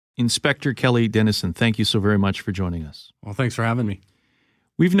Inspector Kelly Dennison, thank you so very much for joining us. Well, thanks for having me.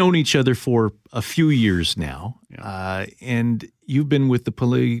 We've known each other for a few years now, and you've been with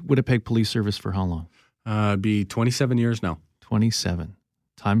the Winnipeg Police Service for how long? It'd be 27 years now. 27.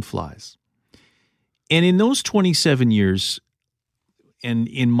 Time flies. And in those 27 years, and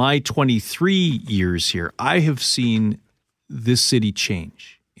in my 23 years here, I have seen this city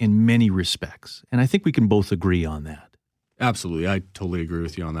change in many respects. And I think we can both agree on that. Absolutely. I totally agree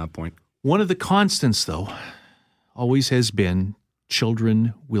with you on that point. One of the constants, though, always has been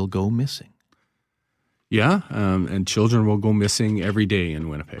children will go missing. Yeah, and children will go missing every day in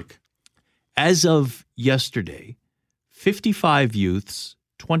Winnipeg. As of yesterday, 55 youths,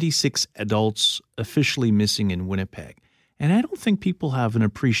 26 adults officially missing in Winnipeg. And I don't think people have an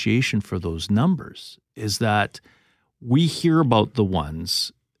appreciation for those numbers, is that we hear about the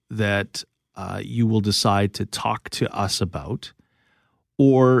ones that you will decide to talk to us about,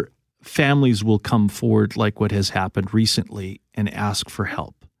 or families will come forward like what has happened recently and ask for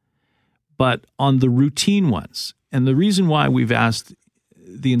help. But on the routine ones, and the reason why we've asked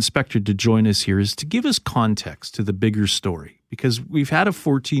the inspector to join us here is to give us context to the bigger story, because we've had a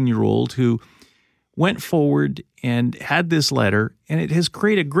 14-year-old who went forward and had this letter, and it has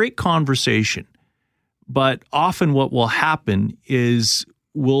created great conversation. But often what will happen is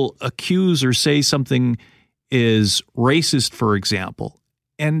we'll accuse or say something is racist, for example.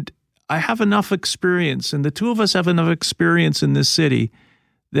 And I have enough experience, and the two of us have enough experience in this city,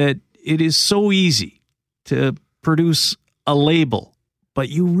 that it is so easy to produce a label, but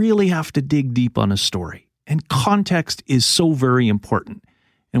you really have to dig deep on a story. And context is so very important.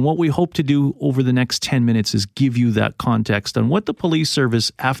 And what we hope to do over the next 10 minutes is give you that context on what the police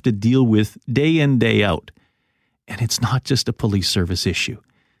service have to deal with day in, day out. And it's not just a police service issue.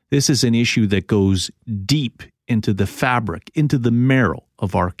 This is an issue that goes deep into the fabric, into the marrow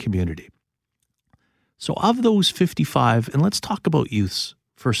of our community. So of those 55, and let's talk about youths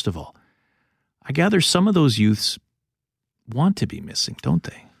first of all. I gather some of those youths want to be missing, don't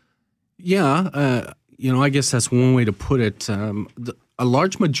they? Yeah, I guess that's one way to put it. A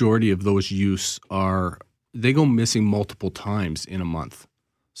large majority of those youths they go missing multiple times in a month.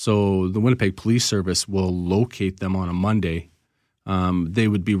 So the Winnipeg Police Service will locate them on a Monday. They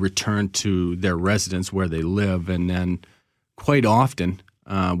would be returned to their residence where they live, and then quite often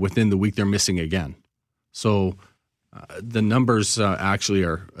within the week they're missing again. So the numbers actually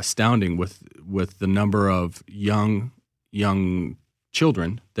are astounding with the number of young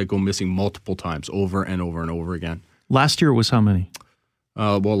children that go missing multiple times over and over and over again. Last year it was how many?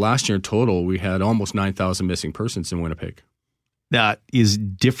 Last year in total, we had almost 9,000 missing persons in Winnipeg. That is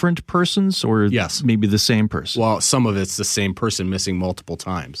different persons, or yes, maybe the same person? Well, some of it's the same person missing multiple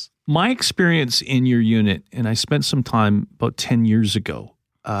times. My experience in your unit, and I spent some time about 10 years ago,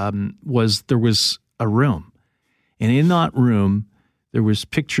 was there was a room. And in that room, there was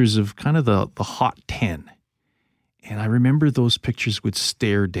pictures of kind of the hot 10. And I remember those pictures would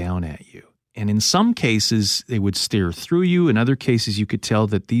stare down at you. And in some cases, they would stare through you. In other cases, you could tell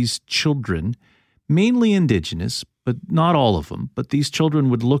that these children, mainly Indigenous, but not all of them, but these children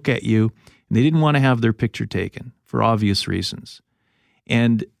would look at you and they didn't want to have their picture taken for obvious reasons.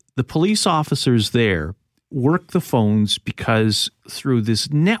 And the police officers there work the phones because through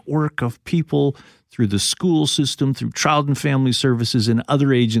this network of people, through the school system, through Child and Family Services and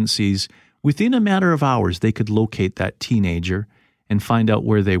other agencies, within a matter of hours, they could locate that teenager and find out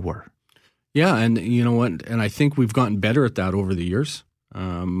where they were. Yeah, and you know what? And I think we've gotten better at that over the years.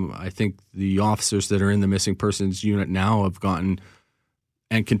 I think the officers that are in the missing persons unit now have gotten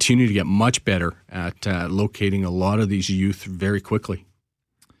and continue to get much better at locating a lot of these youth very quickly.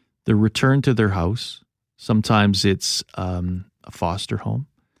 They're returned to their house. Sometimes it's a foster home.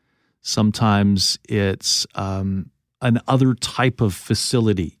 Sometimes it's another type of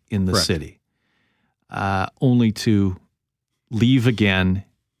facility in the city, only to leave again,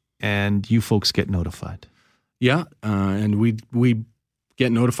 and you folks get notified. Yeah, and we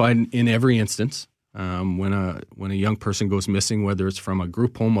get notified in every instance when a young person goes missing, whether it's from a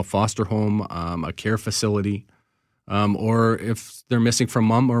group home, a foster home, a care facility, or if they're missing from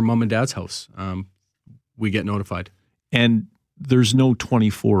mom and dad's house, we get notified. And there's no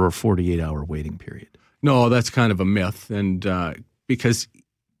 24 or 48-hour waiting period. No, that's kind of a myth, and because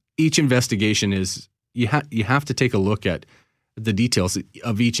each investigation is you have to take a look at the details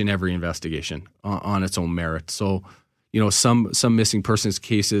of each and every investigation on its own merit. So, some missing persons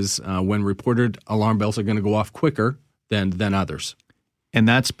cases, when reported, alarm bells are going to go off quicker than others. And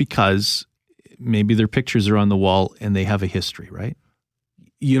that's because maybe their pictures are on the wall and they have a history, right?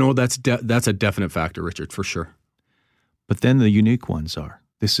 That's a definite factor, Richard, for sure. But then the unique ones are.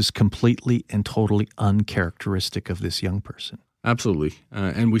 this is completely and totally uncharacteristic of this young person. Absolutely.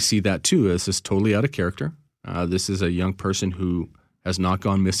 And we see that too. This is totally out of character. This is a young person who has not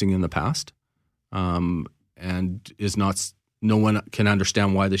gone missing in the past, and is not. No one can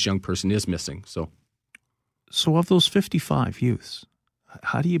understand why this young person is missing. So of those 55 youths,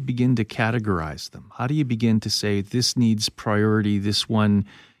 how do you begin to categorize them? How do you begin to say this needs priority? This one,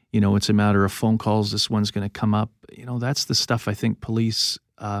 it's a matter of phone calls. This one's going to come up. That's the stuff I think police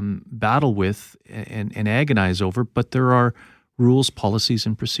battle with and agonize over. But there are rules, policies,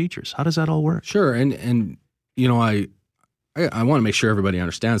 and procedures. How does that all work? Sure, and I want to make sure everybody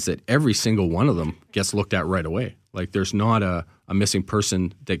understands that every single one of them gets looked at right away. Like there's not a missing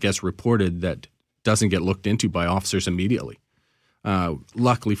person that gets reported that doesn't get looked into by officers immediately.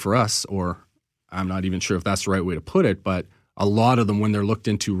 Luckily for us, or I'm not even sure if that's the right way to put it, but a lot of them, when they're looked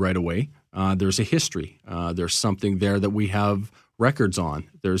into right away, there's a history. There's something there that we have records on.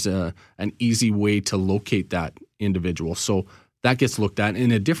 There's an easy way to locate that individual. So that gets looked at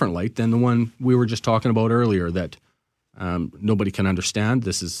in a different light than the one we were just talking about earlier that nobody can understand.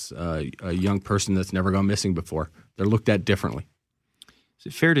 This is a young person that's never gone missing before. They're looked at differently. Is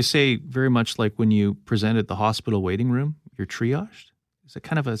it fair to say, very much like when you present at the hospital waiting room, you're triaged? Is it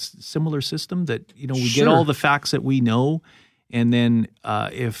kind of a similar system that, we Sure. get all the facts that we know, and then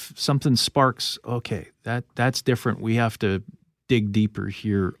if something sparks, okay, that's different. We have to dig deeper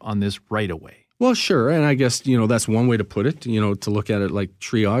here on this right away. Well, sure. And I guess, that's one way to put it, to look at it like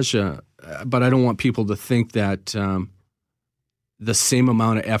triage. But I don't want people to think that the same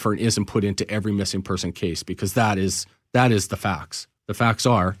amount of effort isn't put into every missing person case, because that is the facts. The facts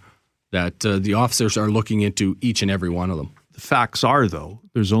are that the officers are looking into each and every one of them. The facts are, though,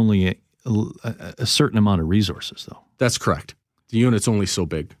 there's only a certain amount of resources, though. That's correct. The unit's only so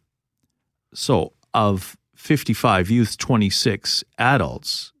big. So of 55 youth, 26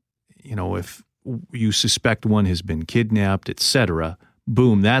 adults, if you suspect one has been kidnapped, et cetera,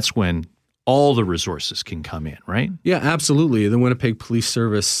 boom, that's when all the resources can come in, right? Yeah, absolutely. The Winnipeg Police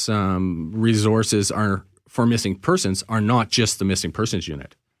Service resources for missing persons are not just the missing persons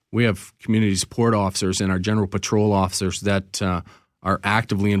unit. We have community support officers and our general patrol officers that are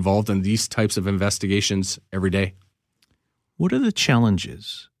actively involved in these types of investigations every day. What are the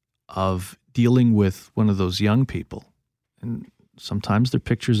challenges of dealing with one of those young people? And sometimes they're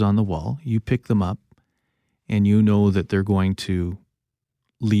pictures on the wall. You pick them up and you know that they're going to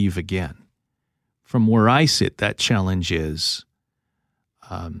leave again. From where I sit, that challenge is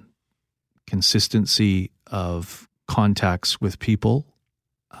consistency of contacts with people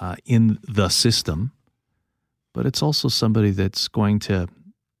in the system, but it's also somebody that's going to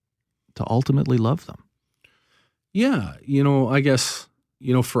ultimately love them. Yeah, I guess,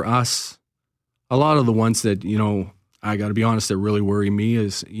 for us, a lot of the ones that, I got to be honest, that really worry me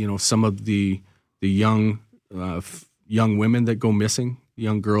is, some of the young women that go missing,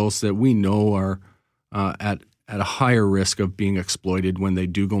 young girls that we know are at a higher risk of being exploited when they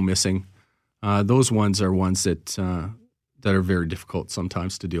do go missing. Those ones are ones that are very difficult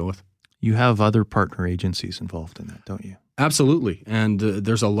sometimes to deal with. You have other partner agencies involved in that, don't you? Absolutely. And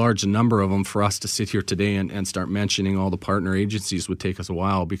there's a large number of them. For us to sit here today and start mentioning all the partner agencies would take us a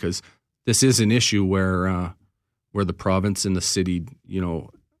while, because this is an issue where the province and the city,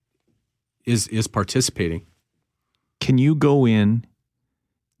 is participating. Can you go in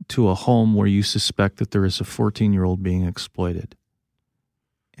to a home where you suspect that there is a 14-year-old being exploited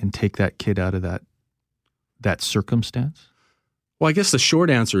and take that kid out of that circumstance? Well, I guess the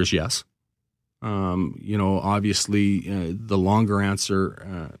short answer is yes. Obviously, the longer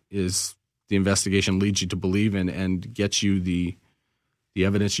answer is the investigation leads you to believe and gets you the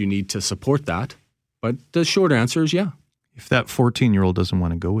evidence you need to support that. But the short answer is yeah. If that 14-year-old doesn't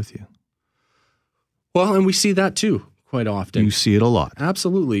want to go with you. Well, and we see that too quite often. You see it a lot.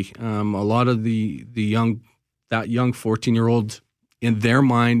 Absolutely. A lot of that young 14-year-old in their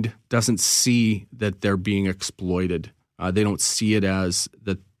mind doesn't see that they're being exploited. They don't see it as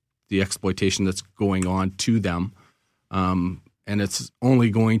the exploitation that's going on to them, and it's only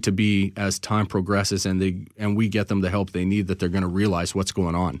going to be as time progresses and we get them the help they need that they're going to realize what's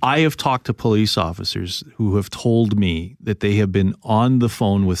going on. I have talked to police officers who have told me that they have been on the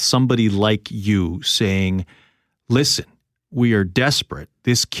phone with somebody like you saying, "Listen, we are desperate.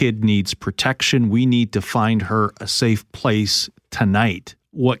 This kid needs protection. We need to find her a safe place tonight.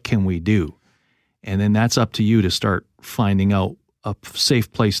 What can we do?" And then that's up to you to start finding out a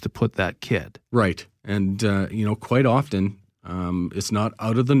safe place to put that kid. Right. And, quite often it's not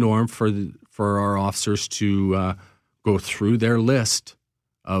out of the norm for our officers to go through their list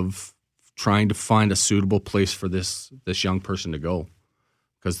of trying to find a suitable place for this young person to go.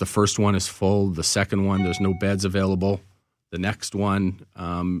 because the first one is full. The second one, there's no beds available. The next one,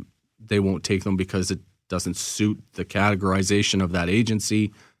 they won't take them because it doesn't suit the categorization of that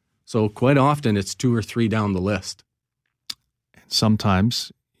agency. So quite often it's 2 or 3 down the list.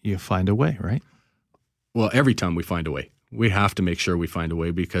 Sometimes you find a way, right? Well, every time we find a way. We have to make sure we find a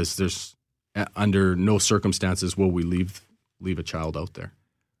way because there's under no circumstances will we leave a child out there.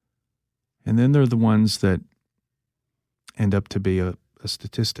 And then there are the ones that end up to be a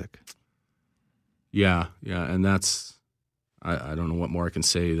statistic. Yeah, and that's, I don't know what more I can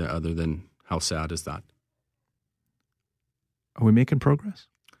say other than how sad is that. Are we making progress?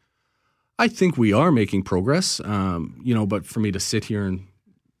 I think we are making progress, but for me to sit here and,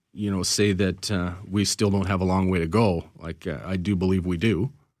 say that we still don't have a long way to go, I do believe we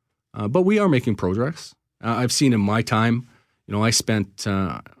do. But we are making progress. I've seen in my time, I spent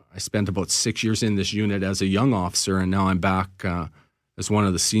about 6 years in this unit as a young officer, and now I'm back as one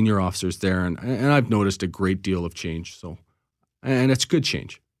of the senior officers there, and I've noticed a great deal of change. So, and it's good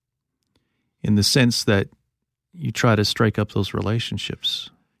change. In the sense that you try to strike up those relationships.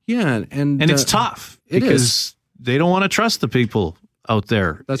 Yeah, and it's tough because they don't want to trust the people out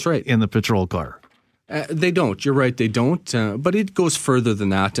there. That's right. In the patrol car. They don't. You're right. They don't. But it goes further than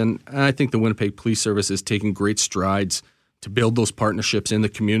that. And I think the Winnipeg Police Service is taking great strides to build those partnerships in the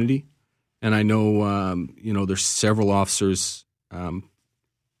community. And I know, there's several officers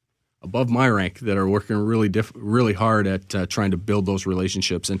above my rank that are working really hard at trying to build those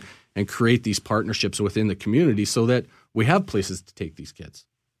relationships and create these partnerships within the community so that we have places to take these kids.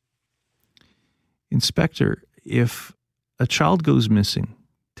 Inspector, if a child goes missing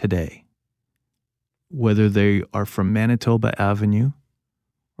today, whether they are from Manitoba Avenue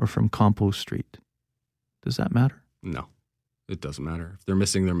or from Compost Street, does that matter? No, it doesn't matter. If they're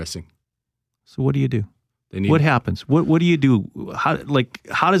missing, they're missing. So what do you do? What happens? What do you do? How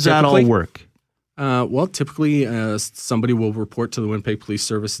does that all work? Typically, somebody will report to the Winnipeg Police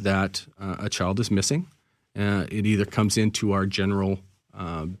Service that a child is missing. It either comes into our general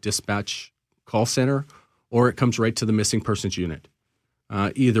dispatch call center or it comes right to the missing persons unit.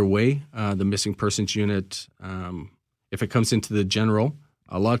 Either way, the missing persons unit, if it comes into the general,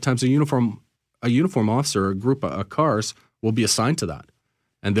 a lot of times a uniform officer or a group of cars will be assigned to that.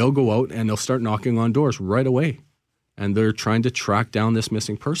 And they'll go out and they'll start knocking on doors right away. And they're trying to track down this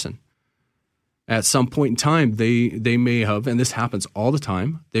missing person. At some point in time, they may have, and this happens all the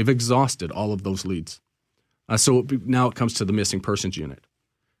time, they've exhausted all of those leads. So now it comes to the missing persons unit.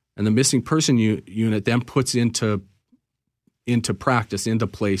 And the missing person unit then puts into practice, into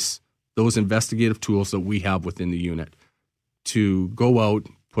place, those investigative tools that we have within the unit to go out,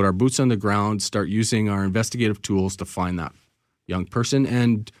 put our boots on the ground, start using our investigative tools to find that young person.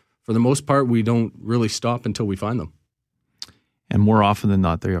 And for the most part, we don't really stop until we find them. And more often than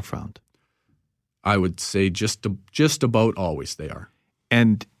not, they are found. I would say just about always they are.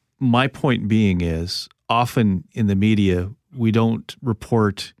 And my point being is, often in the media, we don't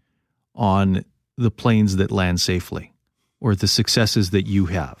report on the planes that land safely or the successes that you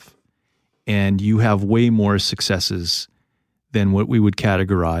have. And you have way more successes than what we would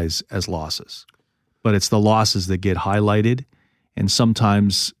categorize as losses. But it's the losses that get highlighted. And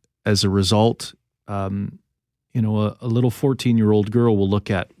sometimes as a result, a little 14-year-old girl will look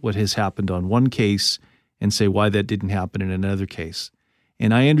at what has happened on one case and say why that didn't happen in another case.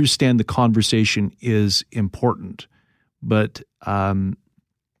 And I understand the conversation is important, but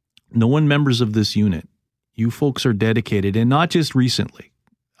members of this unit, you folks are dedicated, and not just recently.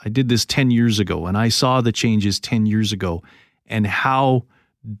 I did this 10 years ago, and I saw the changes 10 years ago and how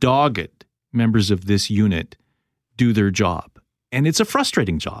dogged members of this unit do their job. And it's a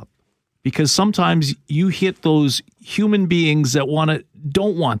frustrating job because sometimes you hit those human beings that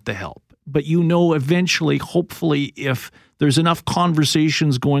don't want the help. But eventually, hopefully, if there's enough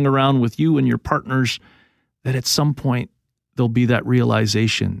conversations going around with you and your partners, that at some point there'll be that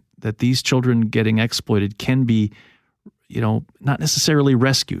realization that these children getting exploited can be, not necessarily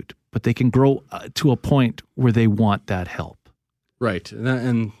rescued, but they can grow to a point where they want that help. Right.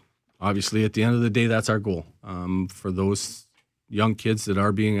 And obviously, at the end of the day, that's our goal for those young kids that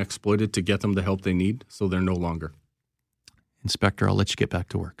are being exploited, to get them the help they need so they're no longer. Inspector, I'll let you get back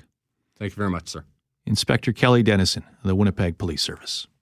to work. Thank you very much, sir. Inspector Kelly Dennison of the Winnipeg Police Service.